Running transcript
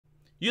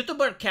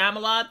YouTuber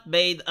Camelot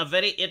made a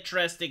very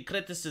interesting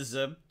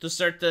criticism to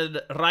certain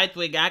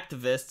right-wing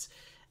activists,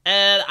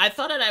 and I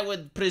thought that I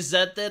would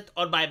present it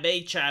on my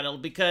main channel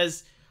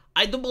because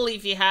I do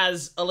believe he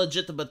has a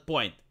legitimate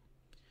point.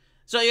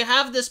 So you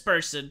have this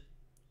person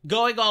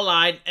going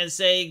online and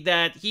saying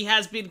that he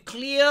has been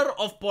clear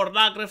of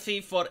pornography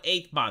for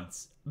 8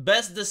 months.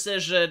 Best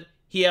decision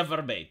he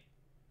ever made.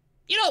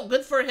 You know,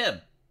 good for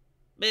him.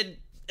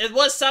 It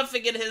was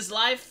something in his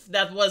life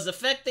that was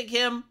affecting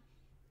him,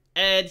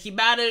 and he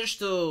managed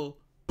to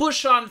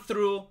push on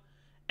through,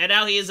 and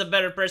now he is a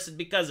better person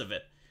because of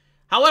it.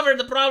 However,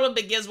 the problem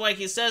begins when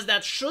he says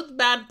that should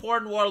ban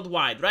porn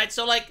worldwide, right?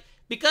 So, like,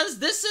 because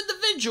this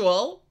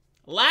individual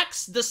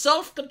lacks the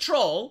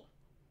self-control,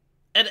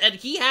 and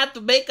he had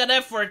to make an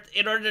effort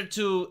in order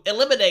to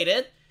eliminate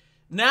it,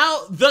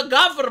 now the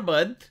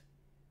government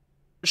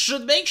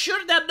should make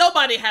sure that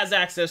nobody has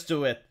access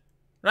to it,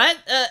 right?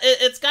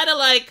 It's kind of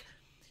like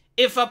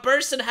if a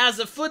person has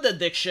a food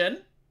addiction,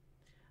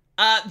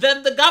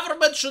 then the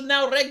government should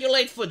now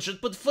regulate food,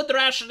 should put food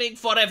rationing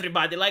for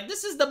everybody. Like,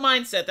 this is the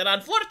mindset, and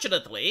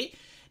unfortunately,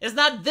 it's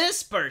not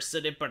this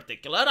person in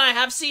particular. I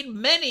have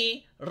seen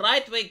many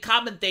right-wing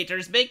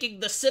commentators making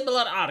the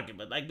similar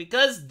argument, like,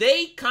 because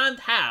they can't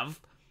have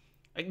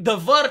the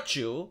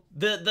virtue,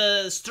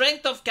 the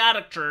strength of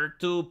character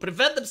to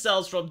prevent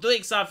themselves from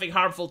doing something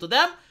harmful to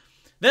them,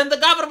 then the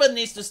government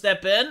needs to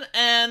step in,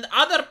 and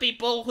other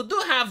people who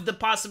do have the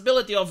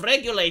possibility of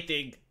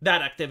regulating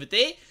that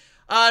activity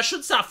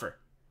should suffer.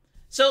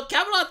 So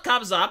Camelot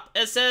comes up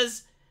and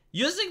says,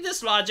 using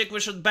this logic, we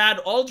should ban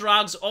all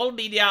drugs, all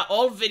media,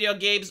 all video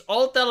games,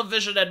 all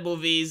television and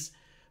movies,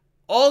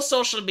 all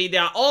social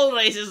media, all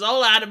races,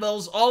 all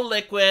animals, all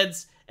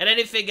liquids, and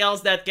anything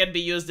else that can be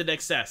used in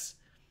excess.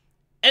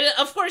 And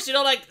of course, you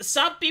know, like,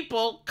 some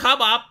people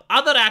come up,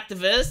 other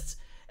activists,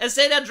 and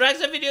say that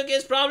drugs and video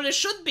games probably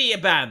should be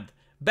banned.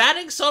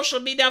 Banning social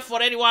media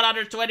for anyone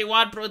under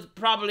 21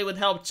 probably would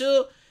help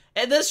too.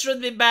 And this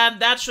should be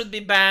banned, that should be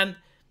banned.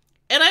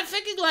 And I'm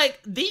thinking, like,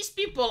 these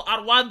people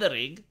are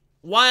wondering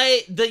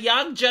why the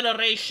young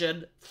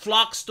generation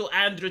flocks to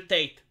Andrew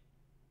Tate.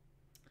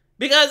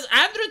 Because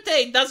Andrew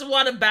Tate doesn't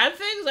want to ban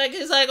things. Like,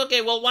 he's like,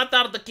 okay, well, what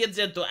are the kids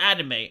into?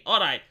 Anime.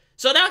 Alright.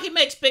 So now he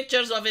makes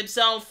pictures of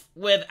himself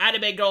with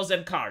anime girls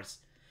and cars.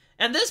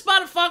 And this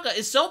motherfucker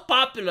is so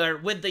popular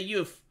with the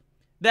youth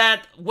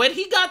that when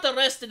he got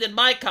arrested in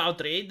my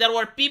country, there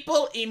were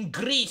people in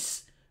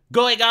Greece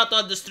going out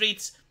on the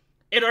streets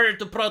in order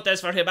to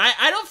protest for him.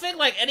 I don't think,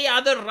 like, any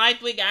other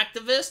right-wing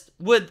activist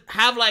would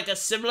have, like, a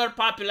similar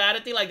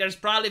popularity. Like, there's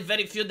probably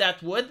very few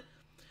that would.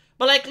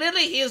 But, like,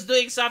 clearly he is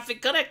doing something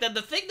correct. And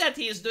the thing that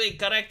he is doing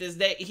correct is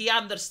that he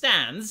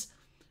understands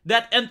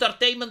that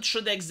entertainment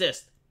should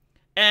exist.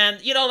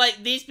 And, you know,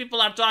 like, these people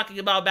are talking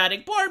about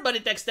banning porn, but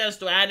it extends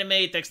to anime,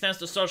 it extends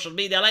to social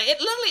media. Like,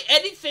 literally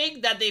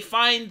anything that they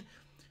find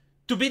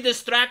to be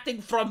distracting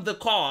from the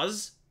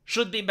cause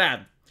should be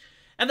banned.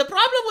 And the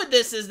problem with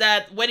this is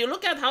that when you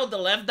look at how the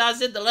left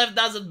does it, the left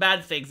doesn't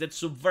ban things, it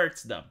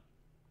subverts them.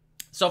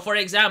 So, for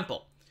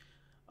example,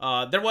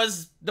 there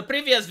was the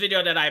previous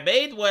video that I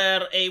made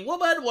where a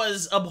woman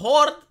was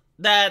abhorred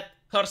that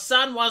her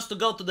son wants to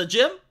go to the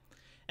gym,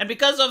 and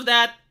because of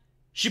that,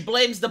 she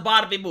blames the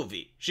Barbie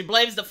movie. She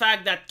blames the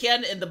fact that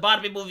Ken in the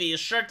Barbie movie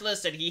is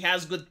shirtless and he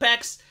has good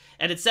pecs,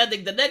 and it's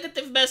sending the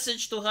negative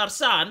message to her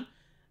son,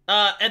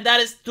 and that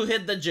is to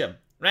hit the gym.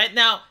 Right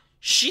now,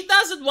 she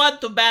doesn't want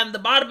to ban the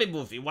Barbie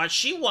movie. What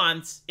she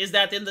wants is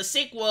that in the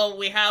sequel,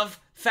 we have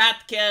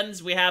fat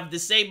Kens, we have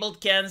disabled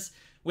Kens,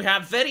 we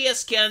have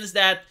various Kens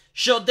that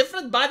show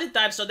different body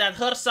types so that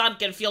her son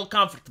can feel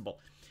comfortable.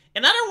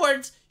 In other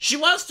words, she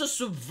wants to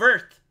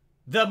subvert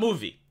the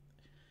movie.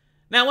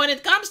 Now, when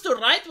it comes to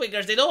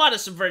right-wingers, they don't want to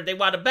subvert, they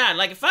want to ban.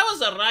 Like, if I was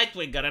a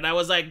right-winger and I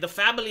was like the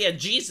family and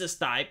Jesus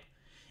type,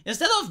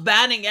 instead of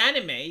banning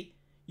anime,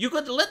 you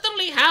could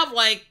literally have,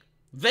 like,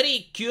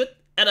 very cute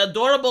and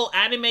adorable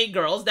anime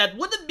girls that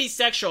wouldn't be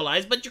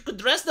sexualized, but you could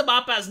dress them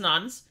up as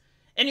nuns,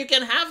 and you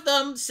can have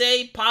them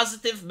say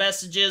positive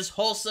messages,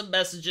 wholesome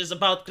messages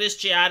about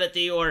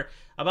Christianity or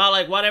about,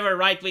 like, whatever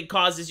right-wing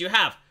causes you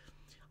have.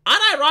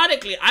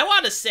 Unironically, I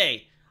want to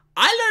say,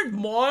 I learned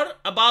more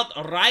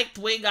about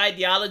right-wing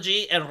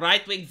ideology and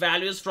right-wing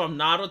values from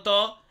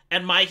Naruto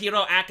and My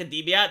Hero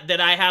Academia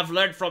than I have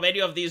learned from any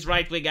of these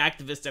right-wing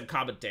activists and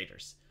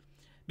commentators.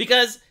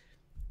 Because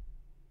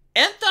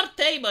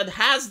entertainment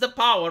has the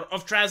power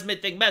of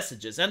transmitting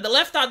messages, and the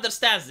left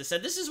understands this,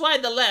 and this is why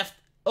the left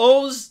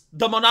owes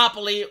the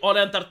monopoly on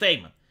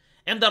entertainment.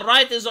 And the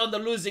right is on the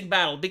losing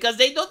battle, because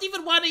they don't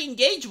even want to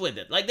engage with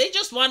it. Like, they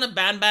just want to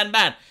ban, ban,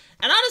 ban.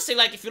 And honestly,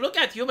 like, if you look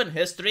at human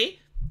history,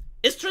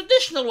 it's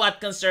traditional what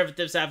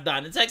conservatives have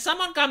done. It's like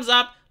someone comes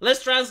up,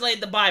 let's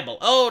translate the Bible.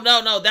 Oh,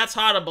 no, that's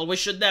horrible, we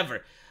should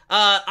never.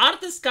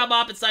 Artists come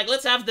up, it's like,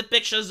 let's have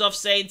depictions of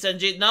saints and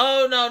Jesus.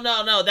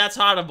 No, that's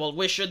horrible,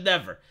 we should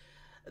never.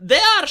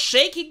 They are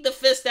shaking the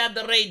fist at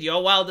the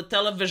radio while the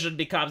television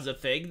becomes a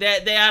thing.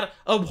 They are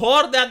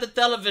abhorred at the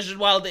television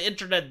while the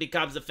internet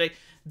becomes a thing.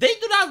 They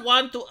do not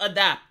want to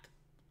adapt.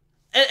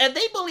 And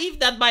they believe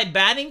that by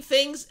banning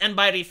things and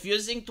by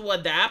refusing to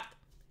adapt,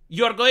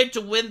 you're going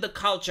to win the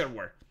culture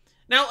war.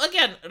 Now,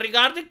 again,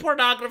 regarding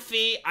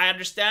pornography, I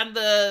understand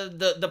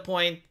the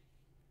point.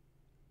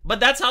 But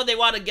that's how they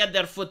want to get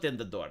their foot in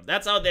the door.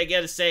 That's how they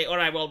get to say, all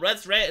right, well,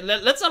 let's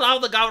allow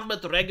the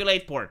government to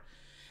regulate porn.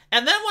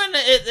 And then when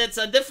it's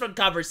a different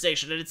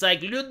conversation, and it's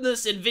like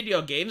lewdness in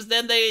video games,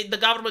 then the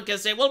government can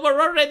say, well, we're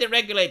already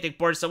regulating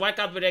porn, so why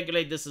can't we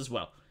regulate this as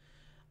well?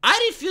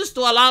 I refuse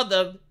to allow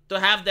them to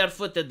have their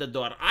foot in the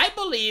door. I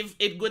believe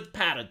in good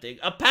parenting.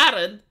 A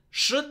parent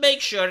should make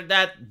sure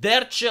that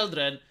their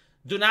children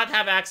do not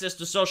have access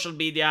to social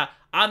media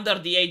under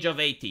the age of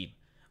 18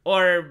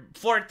 or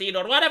 14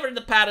 or whatever the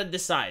parent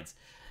decides.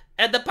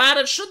 And the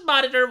parent should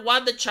monitor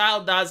what the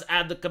child does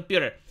at the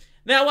computer.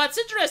 Now, what's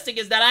interesting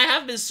is that I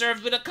have been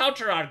served with a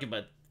counter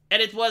argument.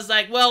 And it was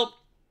like, well,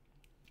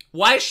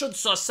 why should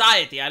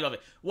society, I love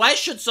it, why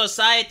should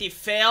society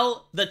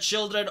fail the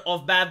children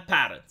of bad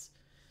parents?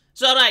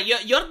 So, right,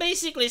 you're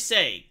basically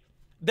saying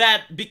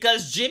that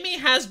because Jimmy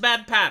has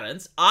bad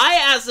parents,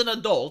 I, as an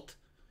adult,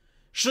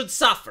 should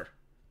suffer.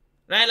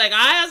 Right? Like,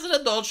 I, as an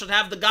adult, should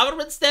have the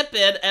government step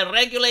in and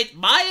regulate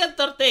my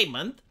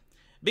entertainment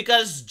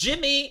because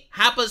Jimmy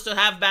happens to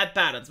have bad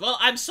parents. Well,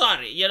 I'm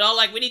sorry. You know,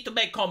 like, we need to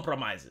make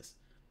compromises.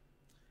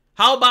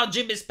 How about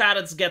Jimmy's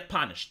parents get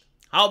punished?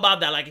 How about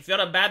that? Like, if you're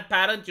a bad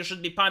parent, you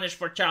should be punished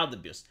for child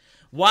abuse.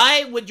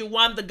 Why would you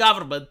want the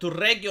government to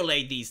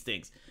regulate these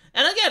things?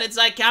 And again, it's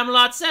like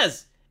Camelot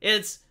says.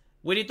 It's,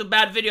 we need to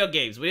ban video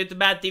games. We need to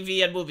ban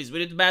TV and movies. We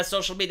need to ban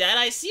social media. And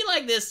I see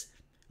like this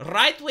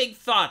right-wing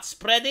thought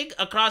spreading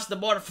across the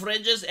more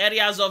fringes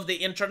areas of the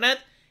internet.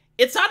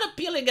 It's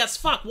unappealing as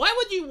fuck. Why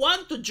would you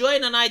want to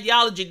join an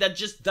ideology that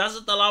just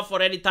doesn't allow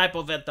for any type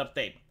of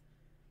entertainment?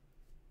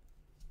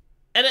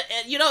 And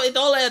you know, it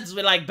all ends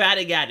with like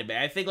banning anime.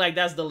 I think like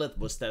that's the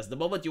litmus test. The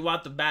moment you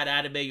want to ban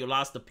anime, you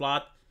lost the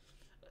plot.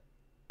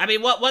 I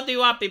mean, what do you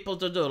want people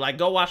to do? Like,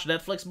 go watch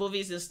Netflix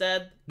movies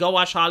instead? Go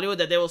watch Hollywood?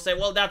 And they will say,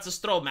 well, that's a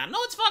straw man. No,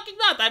 it's fucking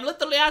not. I'm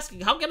literally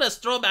asking, how can a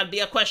straw man be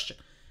a question?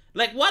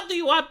 Like, what do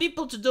you want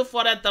people to do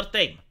for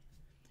entertainment?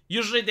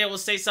 Usually they will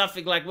say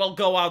something like, well,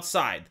 go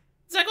outside.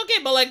 It's like,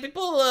 okay, but like,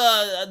 people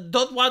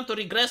don't want to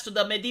regress to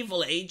the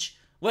medieval age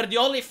where the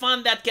only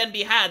fun that can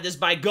be had is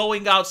by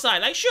going outside.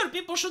 Like, sure,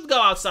 people should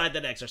go outside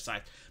and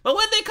exercise. But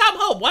when they come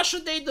home, what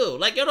should they do?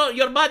 Like, you know,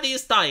 your body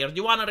is tired.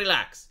 You want to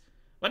relax.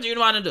 What do you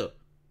want to do?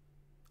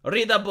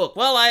 Read a book.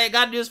 Well, I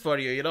got news for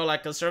you. You know,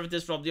 like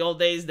conservatives from the old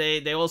days,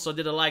 they also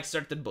didn't like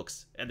certain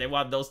books. And they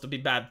want those to be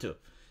bad too.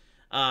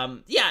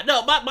 Yeah,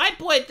 no, but my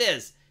point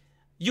is,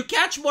 you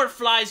catch more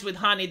flies with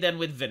honey than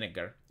with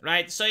vinegar,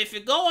 right? So if you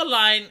go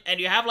online and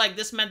you have like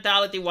this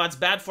mentality, what's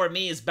bad for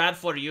me is bad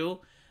for you.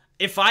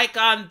 If I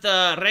can't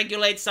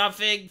regulate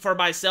something for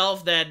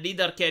myself, then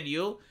neither can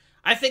you.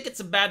 I think it's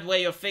a bad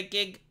way of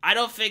thinking. I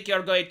don't think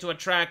you're going to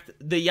attract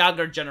the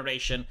younger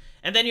generation.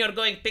 And then you're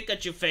going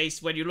Pikachu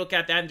face when you look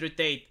at Andrew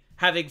Tate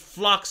having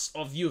flocks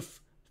of youth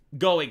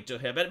going to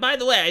him. And by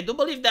the way, I do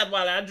believe that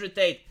while Andrew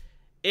Tate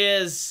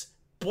is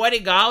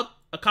pointing out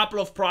a couple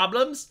of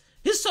problems,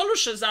 his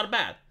solutions are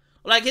bad.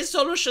 Like, his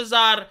solutions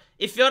are,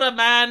 if you're a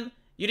man,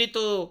 you need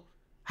to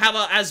have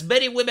as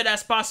many women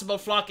as possible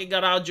flocking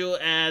around you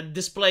and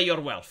display your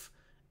wealth.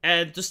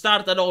 And to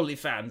start an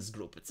OnlyFans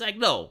group. It's like,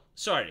 no,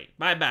 sorry,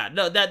 my bad.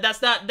 No,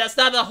 that's not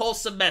a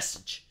wholesome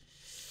message.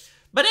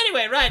 But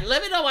anyway, right,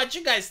 let me know what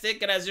you guys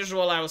think, and as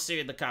usual, I will see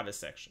you in the comment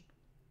section.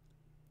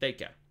 Take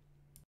care.